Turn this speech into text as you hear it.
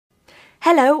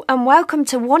Hello and welcome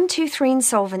to 123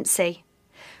 Insolvency.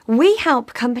 We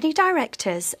help company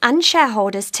directors and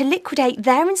shareholders to liquidate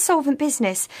their insolvent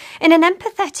business in an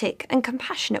empathetic and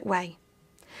compassionate way.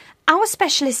 Our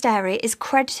specialist area is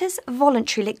creditors'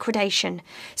 voluntary liquidation,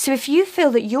 so if you feel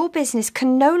that your business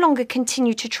can no longer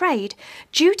continue to trade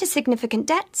due to significant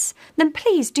debts, then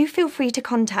please do feel free to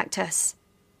contact us.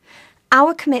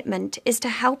 Our commitment is to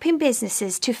helping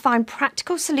businesses to find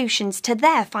practical solutions to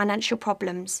their financial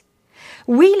problems.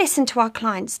 We listen to our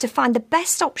clients to find the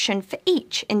best option for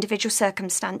each individual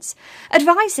circumstance,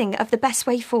 advising of the best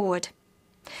way forward.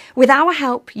 With our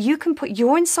help, you can put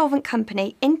your insolvent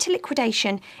company into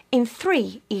liquidation in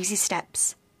 3 easy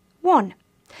steps. 1.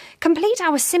 Complete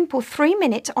our simple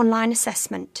 3-minute online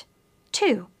assessment.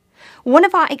 2. One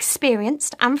of our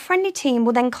experienced and friendly team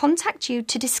will then contact you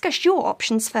to discuss your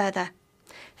options further.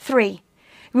 3.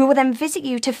 We will then visit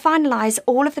you to finalise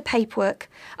all of the paperwork,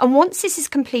 and once this is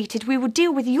completed, we will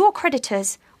deal with your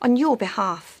creditors on your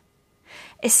behalf.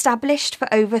 Established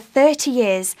for over 30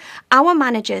 years, our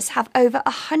managers have over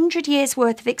 100 years'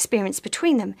 worth of experience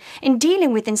between them in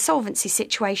dealing with insolvency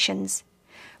situations.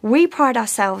 We pride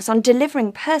ourselves on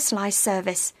delivering personalised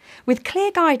service with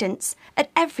clear guidance at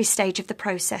every stage of the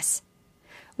process.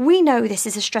 We know this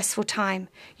is a stressful time.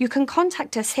 You can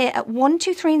contact us here at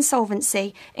 123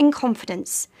 Insolvency in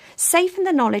confidence, safe in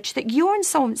the knowledge that your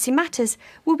insolvency matters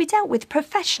will be dealt with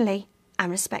professionally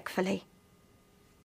and respectfully.